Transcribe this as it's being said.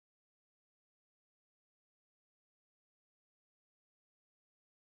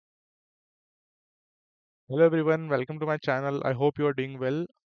Hello everyone, welcome to my channel. I hope you are doing well.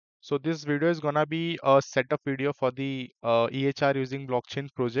 So this video is gonna be a setup video for the EHR using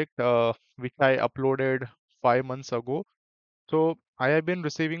blockchain project, which I uploaded 5 months ago. So I have been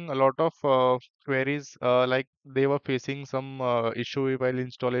receiving a lot of queries, like they were facing some issue while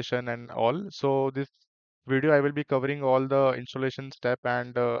installation and all. So this video I will be covering all the installation step,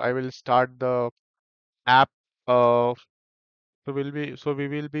 and I will start the app. Uh, so we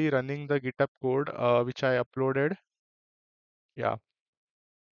will be running the GitHub code which I uploaded. Yeah.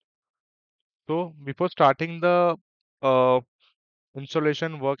 So before starting the uh,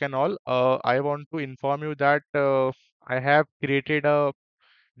 installation work and all, I want to inform you that I have created a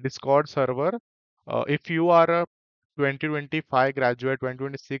Discord server. If you are a 2025 graduate,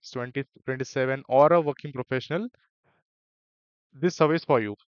 2026, 2027, or a working professional, this service for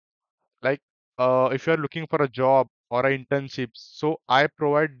you. Like if you are looking for a job or a internship, so I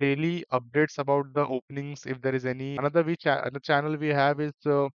provide daily updates about the openings if there is any. Another channel we have is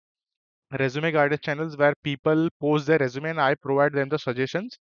resume guided channels where people post their resume and I provide them the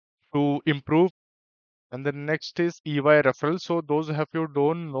suggestions to improve. And the next is EY referral. So those of you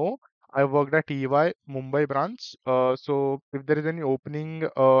don't know, I worked at EY Mumbai branch. So if there is any opening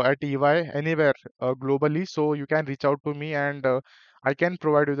at EY anywhere globally, so you can reach out to me and I can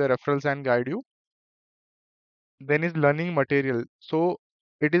provide you the referrals and guide you. Then is learning material. So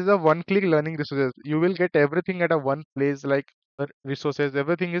it is a one-click learning resources. You will get everything at a one place, like resources.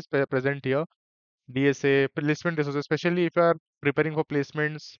 Everything is present here. DSA, placement resources, especially if you are preparing for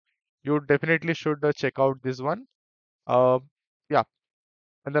placements, you definitely should check out this one. Uh, yeah,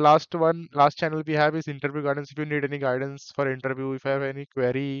 and the last channel we have is interview guidance. If you need any guidance for interview, if you have any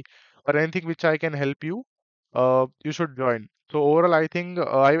query or anything which I can help you, you should join. So overall, I think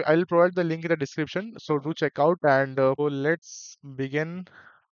I'll provide the link in the description. So do check out and so let's begin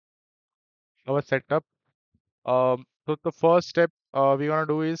our setup. So the first step we're gonna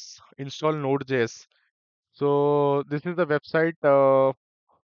do is install Node.js. So this is the website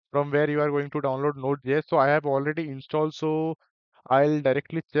from where you are going to download Node.js. So I have already installed. So I'll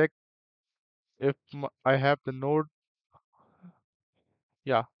directly check if I have the Node.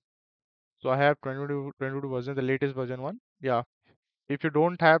 Yeah. So I have 22 version, the latest version one. Yeah. If you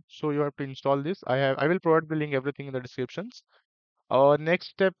don't have, so you have to install this. I will provide the link, everything in the descriptions. Next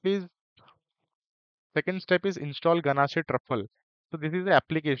step is second step is install Ganache truffle. So this is the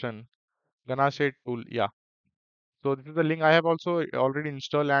application Ganache tool. Yeah. So this is the link I have also already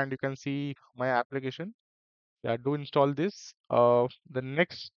installed, and you can see my application. Yeah, do install this. The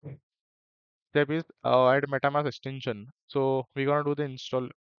next step is add MetaMask extension. So we're gonna do the install.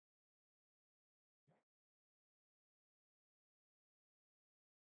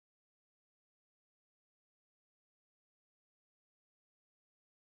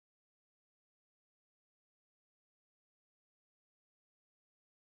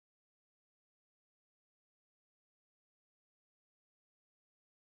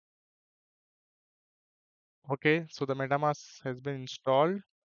 Okay, so the MetaMask has been installed.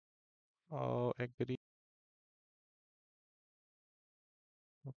 Agree.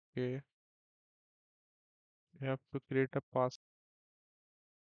 Okay, you have to create a pass.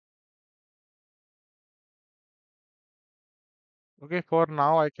 Okay, for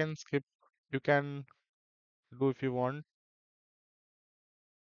now I can skip. You can do if you want.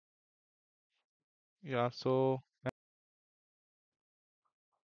 Yeah, so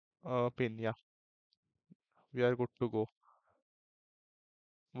pin. Yeah, we are good to go.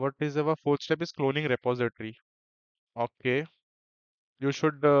 What is our fourth step is cloning repository. Okay, you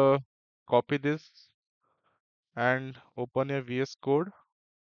should copy this and open your VS Code.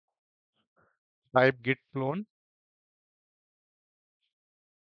 Type git clone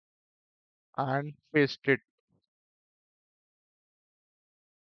and paste it.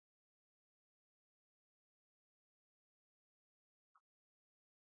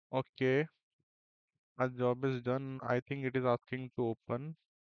 Okay, our job is done. I think it is asking to open.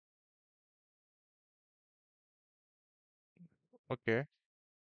 Okay,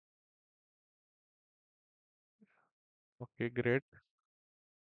 okay, great.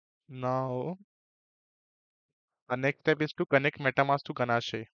 Now, the next step is to connect MetaMask to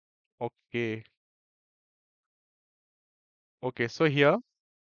Ganache. Okay, okay. So here,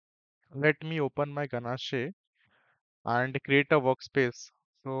 let me open my Ganache and create a workspace.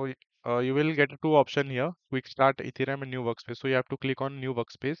 So you will get two option here: Quick Start, Ethereum, and New Workspace. So you have to click on New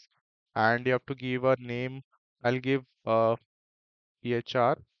Workspace, and you have to give a name. I'll give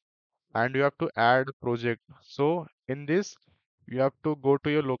EHR, and you have to add project. So in this, you have to go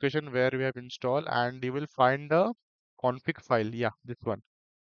to your location where we have installed, and you will find the config file. Yeah, this one.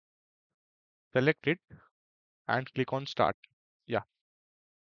 Select it. and click on start. Yeah,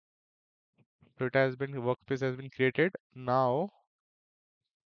 so it has been workspace has been created. Now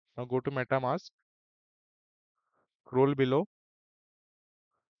go to MetaMask, scroll below,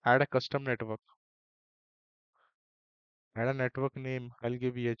 add a custom network, add a network name. I'll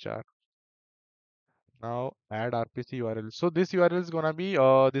give EHR. Now add RPC URL. So this URL is gonna be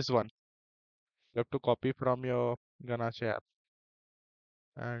this one. You have to copy from your Ganache app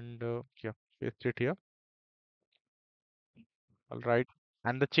and yeah, paste it here. All right.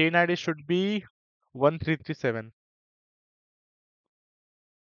 And the chain ID should be 1337.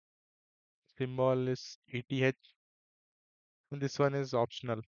 Symbol is ETH. And this one is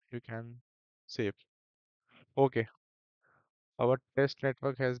optional. You can save. Okay. Our test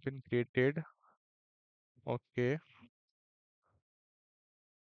network has been created. Okay.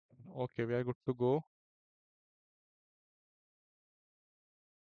 Okay, we are good to go.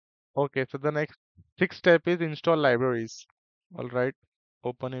 Okay, so the next sixth step is install libraries. All right.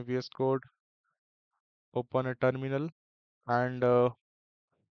 Open a VS Code, open a terminal, and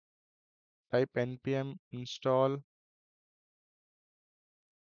type npm install.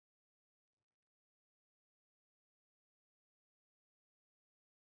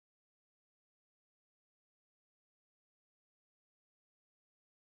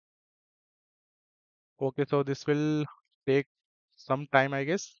 Okay, so this will take some time, I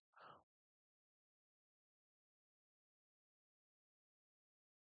guess.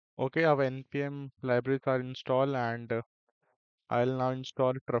 Okay, our npm libraries are installed, and I'll now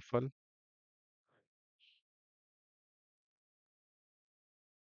install Truffle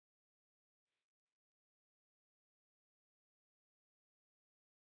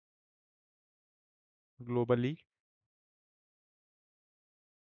globally.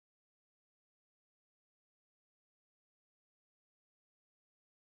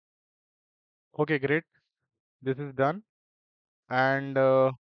 Okay, great. This is done. And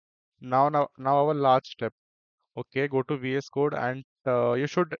now our last step. Okay, go to VS Code, and you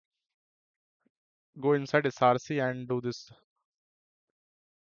should go inside SRC and do this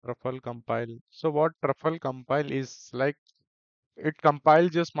Truffle compile. So what Truffle compile is like, it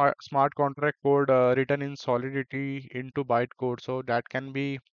compiles your smart contract code written in Solidity into bytecode, so that can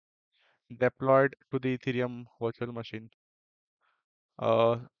be deployed to the Ethereum virtual machine.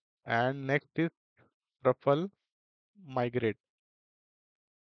 Uh, and next is Truffle migrate.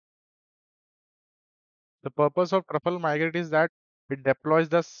 The purpose of Truffle migrate is that it deploys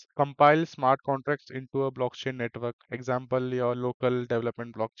the compiled smart contracts into a blockchain network. Example, your local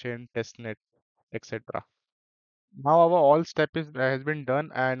development blockchain, testnet, etc. Now our all step is has been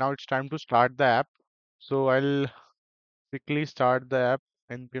done, and now it's time to start the app. So I'll quickly start the app.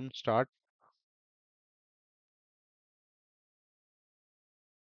 Npm start.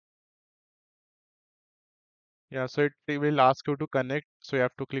 Yeah, so it will ask you to connect. So you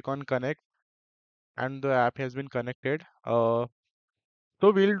have to click on connect, and the app has been connected. So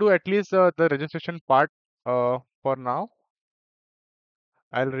we'll do at least the registration part for now.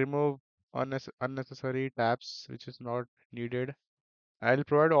 I'll remove unnecessary tabs which is not needed. I'll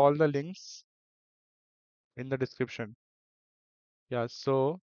provide all the links in the description. Yeah,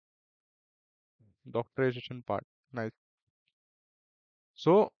 so doctor registration part. Nice.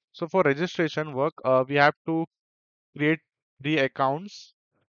 So for registration work, we have to create the accounts.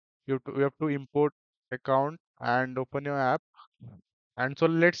 You have to import account and open your app. And so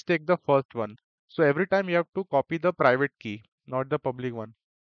let's take the first one. So every time you have to copy the private key, not the public one.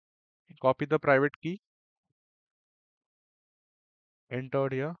 Copy the private key,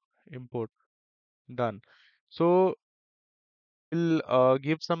 entered here, import, done. So we'll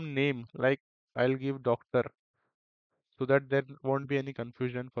give some name, like I'll give doctor, so that there won't be any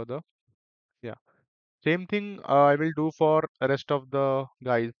confusion for the, yeah. Same thing I will do for rest of the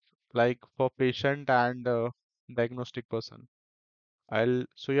guys, like for patient and diagnostic person.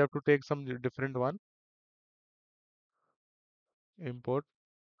 So you have to take some different one, import,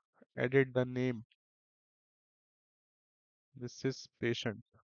 edit the name. This is patient.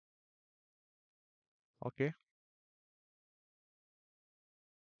 Okay.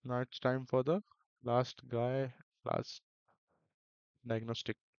 Now it's time for the last guy, last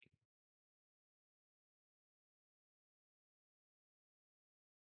diagnostic.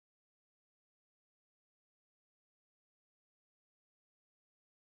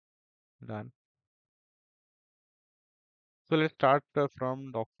 Done. So let's start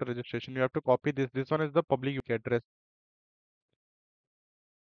from doctor registration. You have to copy this. This one is the public address.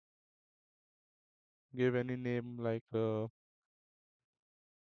 Give any name like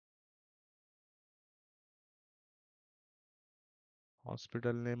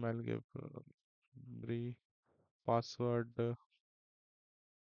hospital name. I'll give Bree. password.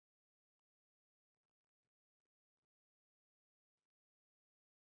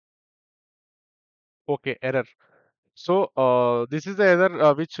 Okay, error. So this is the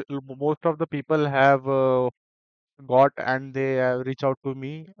error which most of the people have got, and they reach out to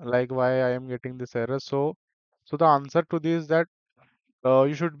me like why I am getting this error. So the answer to this is that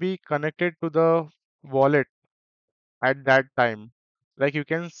you should be connected to the wallet at that time. Like you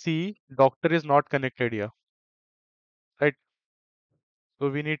can see, doctor is not connected here, right? So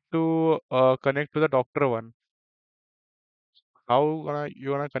we need to connect to the doctor one. How you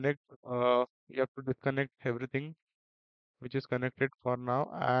gonna connect? You have to disconnect everything which is connected for now,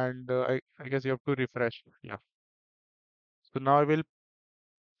 and I guess you have to refresh. Yeah. So now I will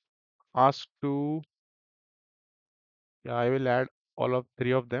ask to, yeah, I will add all of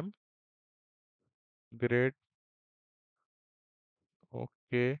three of them. Great.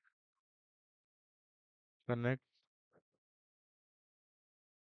 Okay. Connect.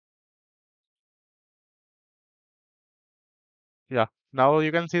 Yeah. Now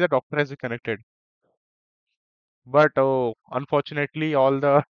you can see the doctor has been connected. But oh, unfortunately, all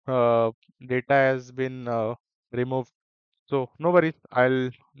the data has been removed. So no worries. I'll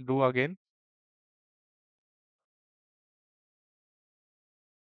do again.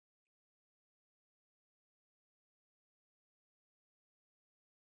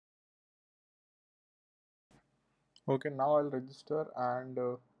 Okay, now I'll register and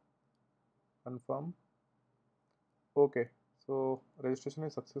confirm. Okay, so registration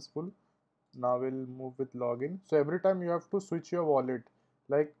is successful. Now we'll move with login. So every time you have to switch your wallet.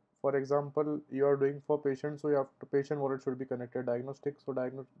 Like for example, you are doing for patient, so you have to patient wallet should be connected. Diagnostic, so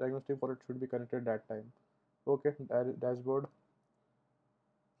diagnostic wallet should be connected that time. Okay, dashboard.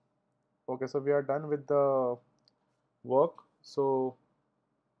 Okay, so we are done with the work. So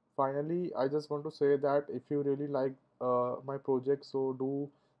finally, I just want to say that if you really like my project, so do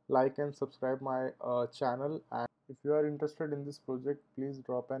like and subscribe my channel. And if you are interested in this project, please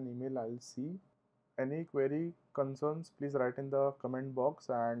drop an email. I'll see. Any query, concerns, please write in the comment box,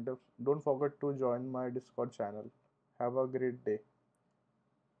 and don't forget to join my Discord channel. Have a great day.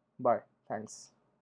 Bye. Thanks.